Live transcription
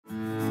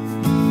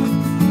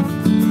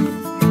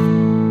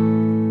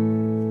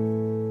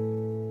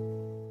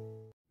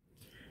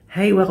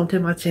Hey, welcome to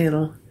my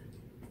channel.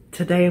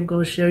 Today I'm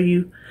going to show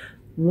you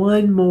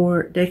one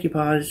more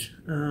decoupage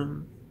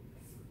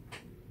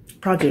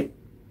project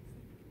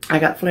I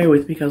got Flair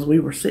with because we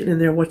were sitting in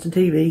there watching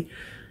TV,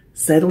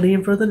 settled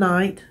in for the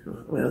night.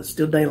 Well, it's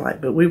still daylight,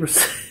 but we were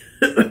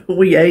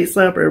we ate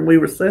supper and we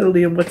were settled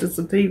in watching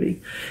some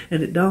TV,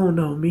 and it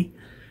dawned on me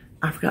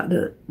I forgot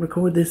to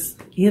record this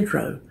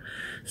intro,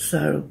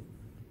 so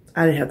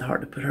I didn't have the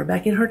heart to put her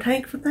back in her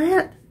tank for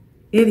that.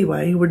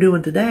 Anyway, we're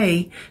doing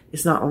today,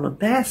 it's not on a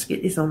basket,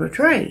 it's on a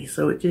tray.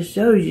 So it just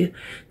shows you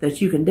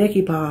that you can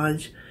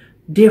decoupage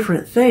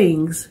different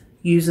things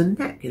using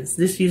napkins.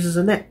 This uses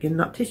a napkin,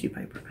 not tissue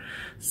paper.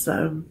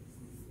 So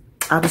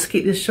I'll just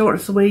keep this short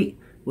and sweet.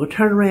 We'll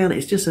turn around.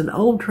 It's just an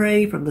old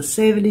tray from the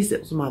 70s.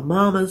 It was my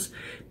mama's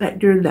back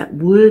during that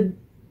wood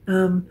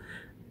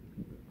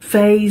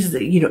phase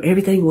that, you know,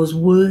 everything was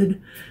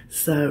wood.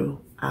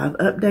 So I've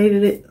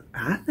updated it.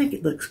 I think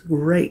it looks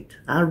great.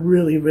 I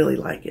really, really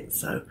like it.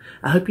 So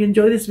I hope you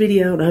enjoy this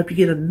video, and I hope you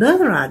get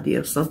another idea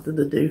of something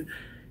to do.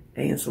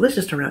 And so let's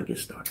just turn around and get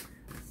started.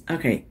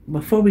 Okay,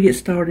 before we get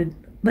started,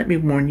 let me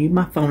warn you,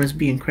 my phone is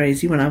being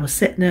crazy. When I was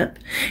setting up,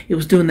 it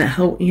was doing that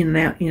whole in and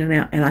out,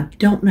 and I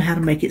don't know how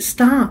to make it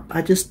stop.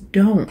 I just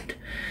don't.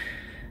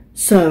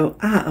 So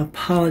I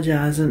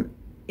apologize, and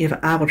if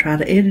I will try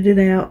to edit it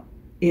out,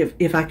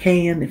 if I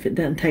can, if it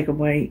doesn't take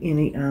away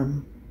any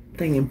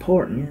thing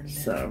important.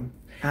 So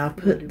I'll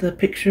put the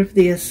picture of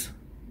this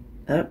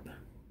up.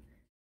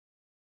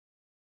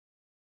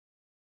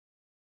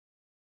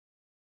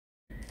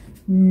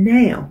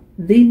 Now,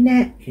 the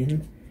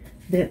napkin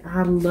that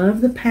I love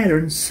the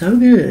pattern so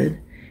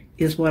good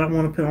is what I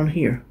want to put on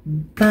here.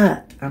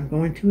 But I'm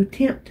going to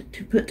attempt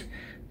to put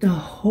the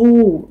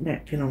whole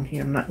napkin on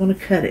here. I'm not going to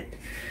cut it.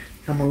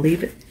 I'm going to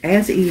leave it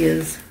as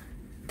is,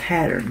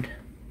 patterned.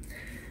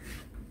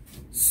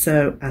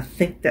 So I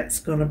think that's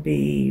going to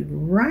be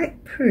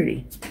right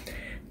pretty.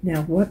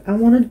 Now what I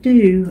want to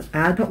do,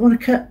 I don't want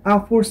to cut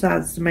all four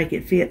sides to make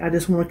it fit. I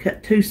just want to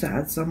cut two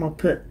sides. So I'm going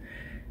to put,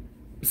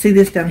 see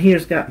this down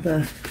here's got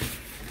the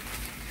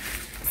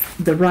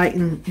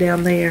writing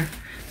down there.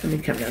 Let me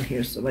come down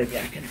here so maybe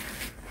I can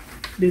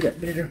do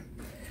that better.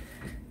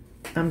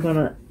 I'm going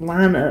to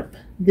line up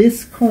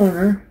this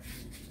corner,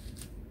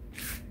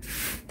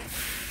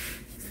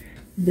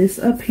 this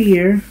up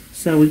here.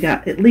 So we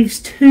got at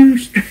least two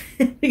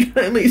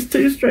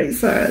straight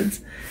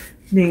sides.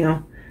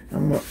 Now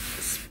I'm going to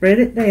spread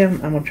it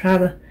down. I'm going to try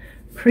to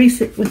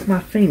crease it with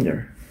my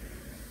fingernail.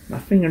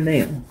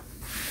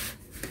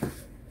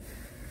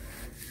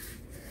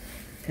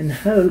 And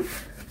hope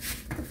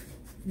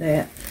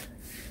that,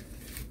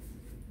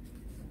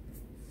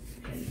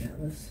 okay, now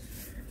let's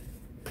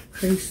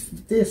crease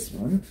this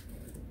one.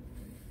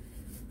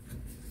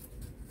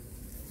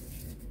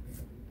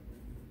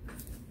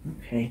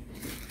 Okay,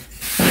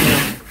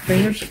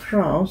 fingers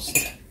crossed.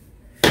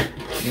 I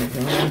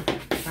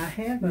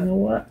have, you know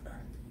what?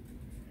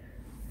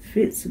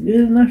 Fits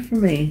good enough for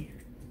me,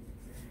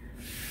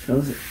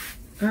 because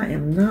I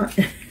am not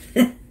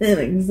an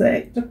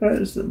exact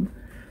person.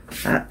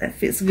 That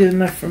fits good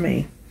enough for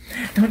me.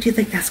 Don't you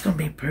think that's going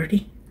to be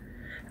pretty?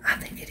 I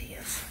think it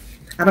is.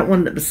 I don't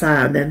want it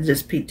beside, that'd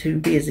just be too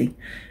busy.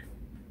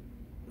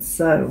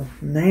 So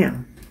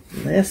now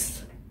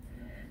let's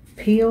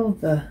peel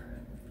the,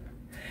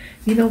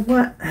 you know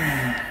what,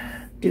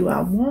 do I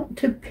want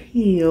to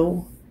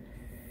peel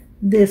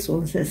this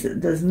one, since it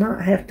does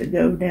not have to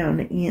go down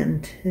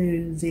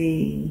into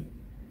the,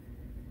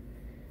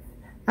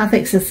 I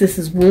think since this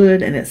is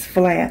wood and it's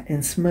flat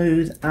and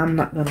smooth, I'm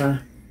not going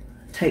to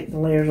take the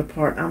layers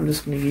apart. I'm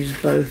just going to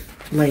use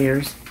both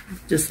layers,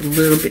 just a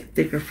little bit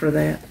thicker for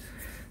that.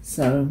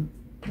 So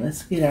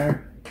let's get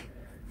our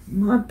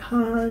Mod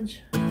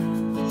Podge.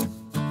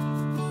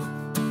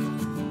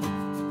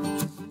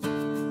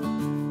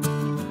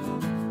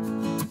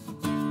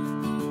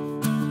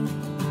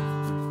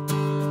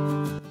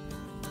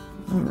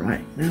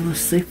 Alright, now let's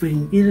see if we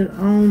can get it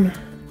on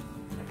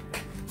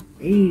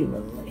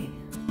evenly.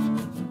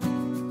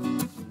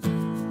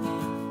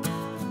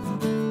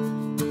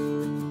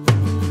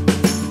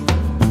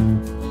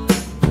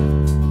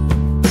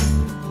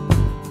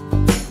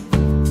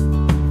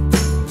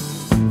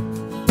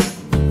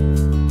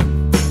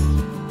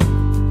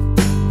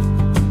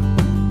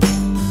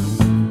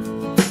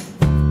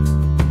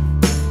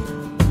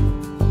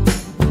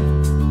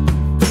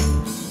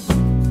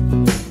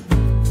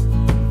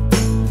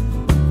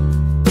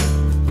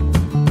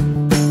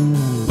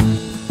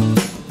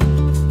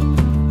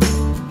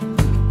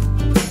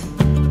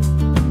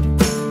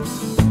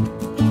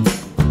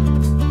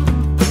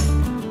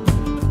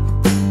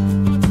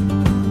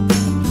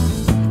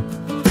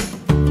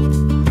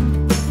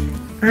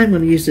 I'm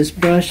going to use this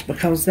brush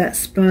because that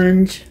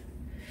sponge,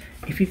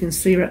 if you can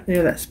see right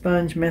there, that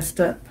sponge messed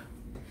up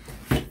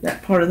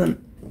that part of the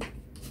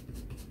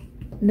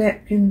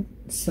napkin.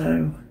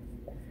 So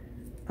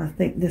I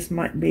think this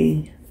might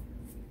be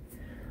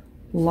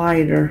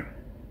lighter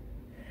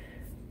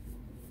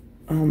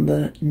on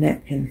the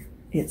napkin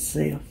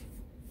itself.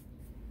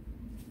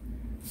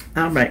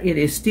 Alright, it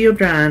is still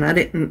drying. I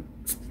didn't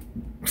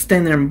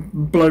stand there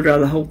and blow dry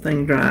the whole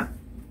thing dry.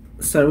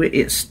 So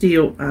it's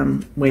still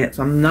wet,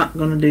 so I'm not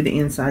going to do the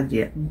inside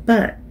yet.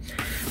 But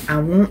I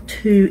want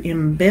to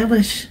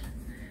embellish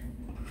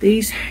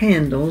these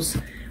handles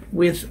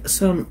with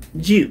some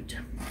jute.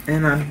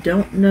 And I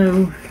don't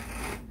know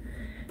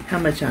how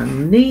much I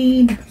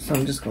need, so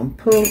I'm just going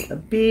to pull a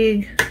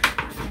big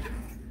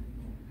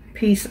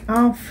piece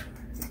off.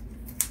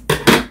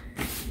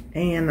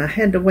 And I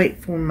had to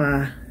wait for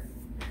my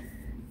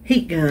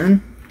heat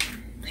gun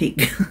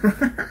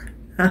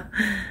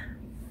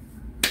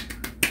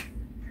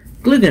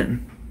glue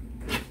gun,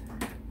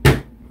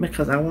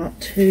 because I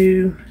want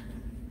to,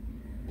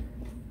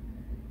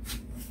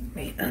 let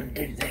me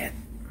undo that.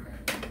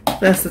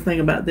 That's the thing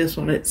about this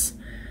one, it's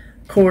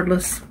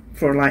cordless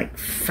for like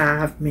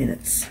 5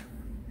 minutes.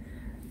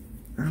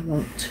 I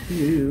want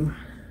to,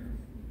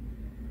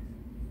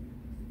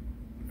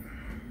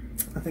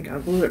 I think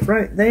I'll glue it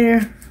right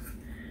there,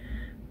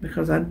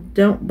 because I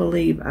don't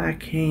believe I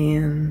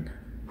can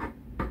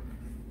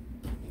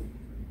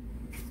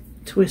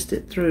twist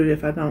it through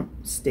if I don't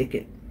stick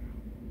it.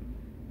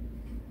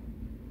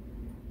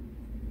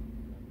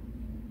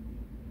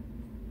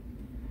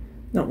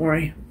 Don't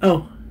worry.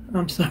 Oh,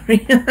 I'm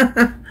sorry.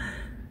 Okay,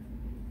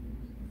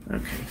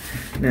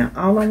 now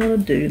all I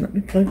want to do, let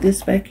me plug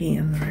this back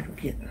in. All right, we'll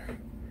get.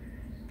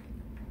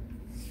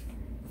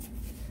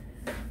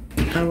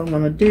 All I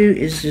want to do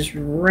is just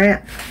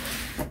wrap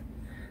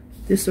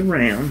this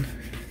around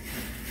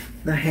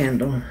the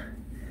handle.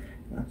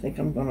 I think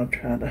I'm going to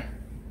try to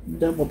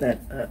double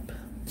that up.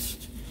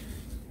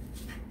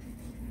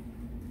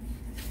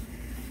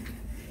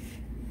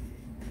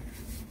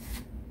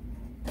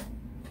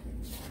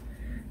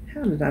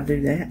 How did I do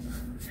that?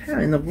 How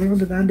in the world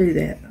did I do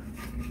that?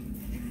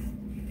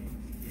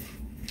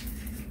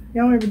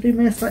 Y'all ever do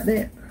mess like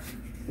that?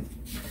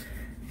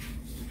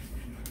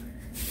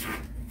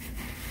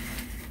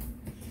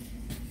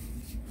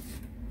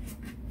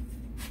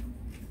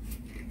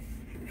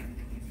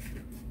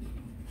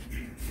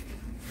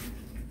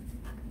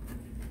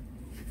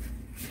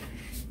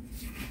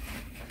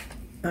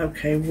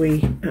 Okay,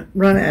 we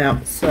run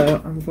out,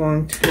 so I'm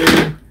going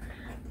to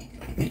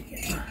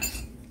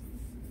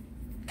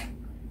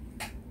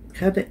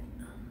cut it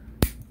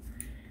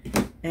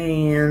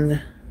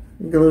and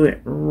glue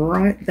it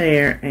right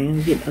there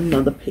and get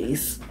another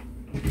piece.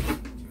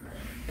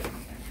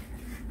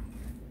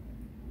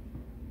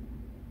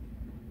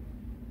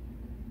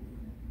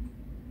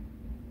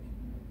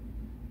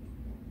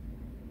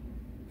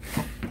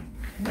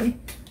 Okay,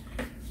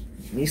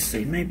 let me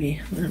see,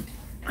 maybe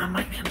I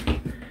might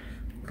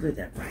glue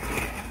that right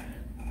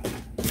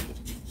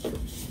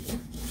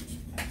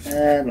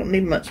there. I don't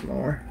need much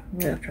more. I'm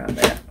gonna try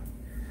that.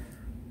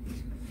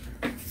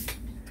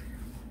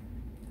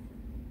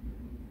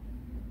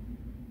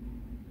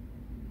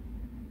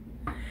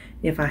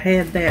 If I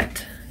had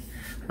that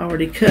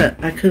already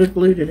cut, I could have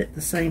glued it at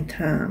the same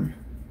time.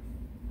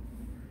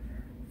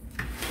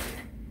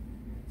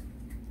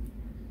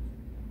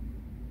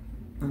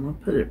 I'm going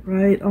to put it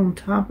right on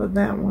top of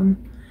that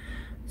one,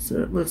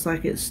 so it looks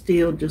like it's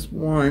still just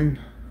one.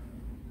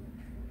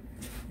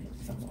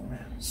 I'm going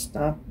to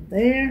stop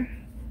there.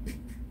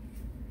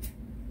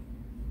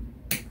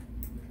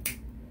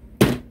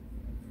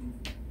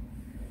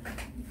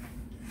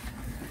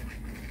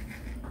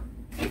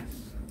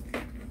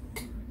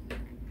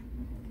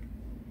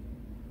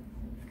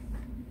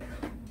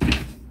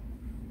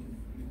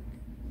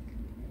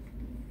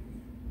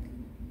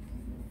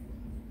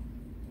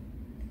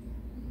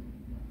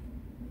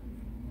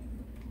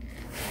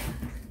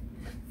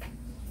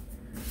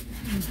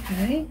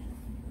 Okay,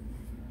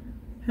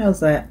 how's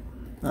that?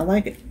 I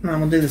like it. And I'm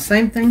going to do the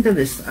same thing to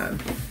this side.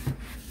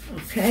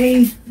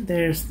 Okay,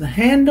 there's the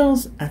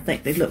handles. I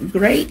think they look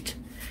great.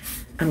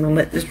 I'm going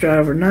to let this dry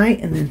overnight,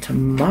 and then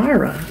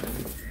tomorrow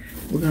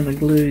we're going to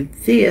glue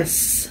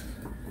this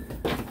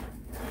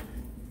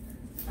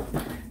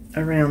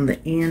around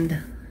the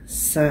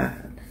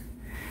inside.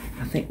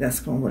 I think that's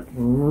going to look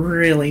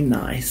really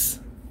nice.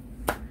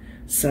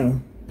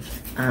 So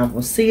I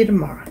will see you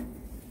tomorrow.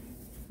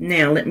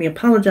 Now, let me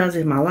apologize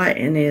if my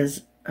lighting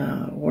is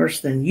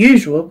worse than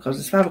usual, because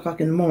it's 5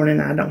 o'clock in the morning.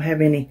 I don't have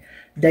any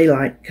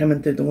daylight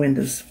coming through the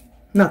windows.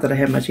 Not that I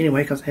have much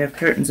anyway, because I have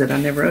curtains that I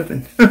never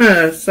open.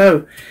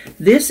 So,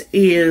 this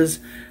is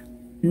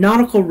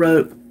nautical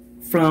rope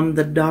from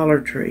the Dollar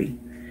Tree.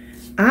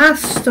 I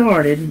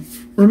started,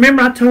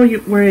 remember I told you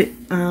where it,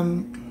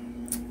 well,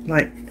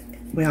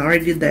 I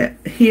already did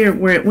that. Here,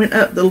 where it went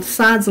up the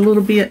sides a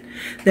little bit,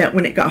 that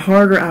when it got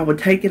harder, I would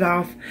take it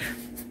off.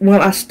 Well,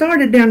 I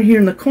started down here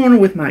in the corner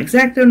with my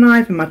X-Acto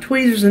knife and my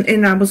tweezers,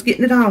 and I was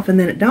getting it off, and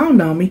then it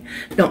dawned on me,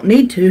 don't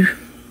need to,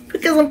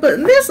 because I'm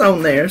putting this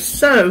on there.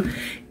 So,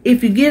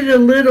 if you get it a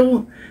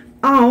little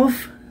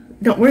off,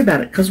 don't worry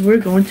about it, because we're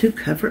going to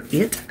cover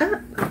it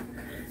up.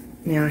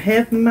 Now, I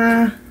have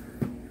my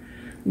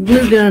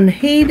glue gun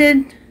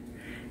heated,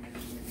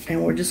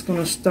 and we're just going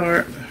to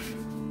start,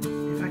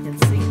 if I can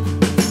see it.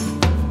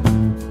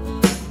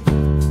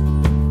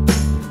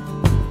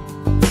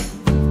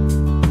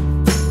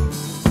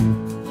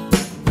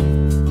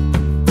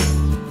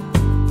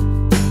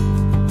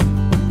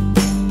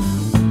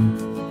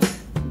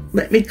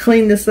 let me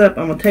clean this up.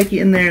 I'm going to take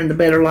you in there in the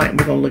better light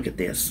and we're going to look at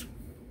this.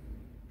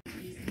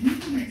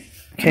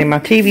 Okay, my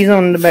TV's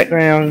on in the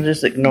background.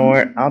 Just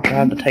ignore it. I'll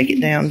try to take it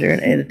down during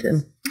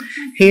editing.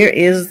 Here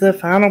is the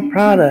final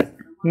product.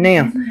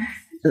 Now,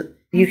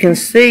 you can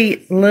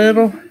see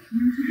little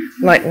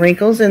like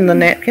wrinkles in the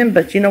napkin,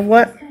 but you know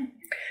what?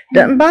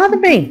 Doesn't bother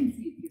me.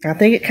 I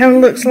think it kind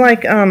of looks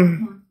like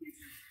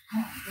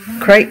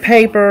crepe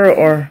paper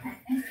or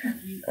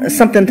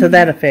something to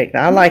that effect.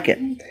 I like it.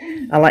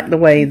 I like the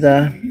way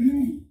the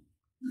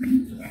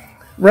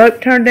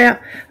rope turned out.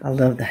 I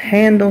love the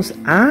handles.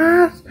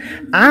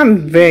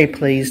 I'm very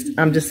pleased.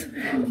 I'm just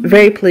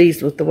very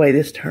pleased with the way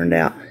this turned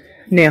out.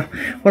 Now,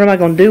 what am I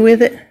going to do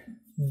with it?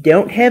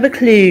 Don't have a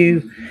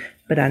clue,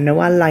 but I know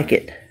I like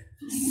it.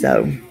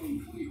 So,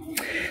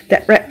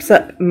 that wraps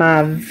up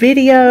my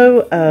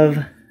video of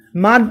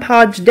Mod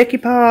Podge,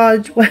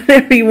 Decoupage,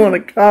 whatever you want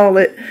to call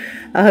it.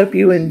 I hope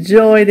you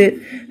enjoyed it.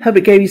 Hope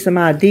it gave you some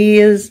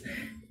ideas.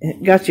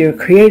 It got your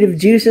creative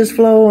juices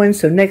flowing,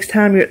 so next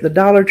time you're at the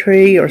Dollar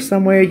Tree or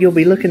somewhere, you'll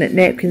be looking at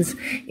napkins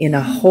in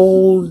a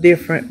whole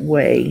different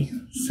way.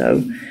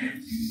 So,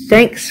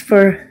 thanks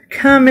for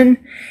coming,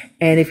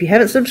 and if you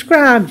haven't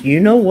subscribed, you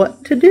know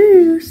what to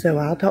do. So,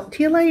 I'll talk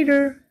to you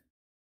later.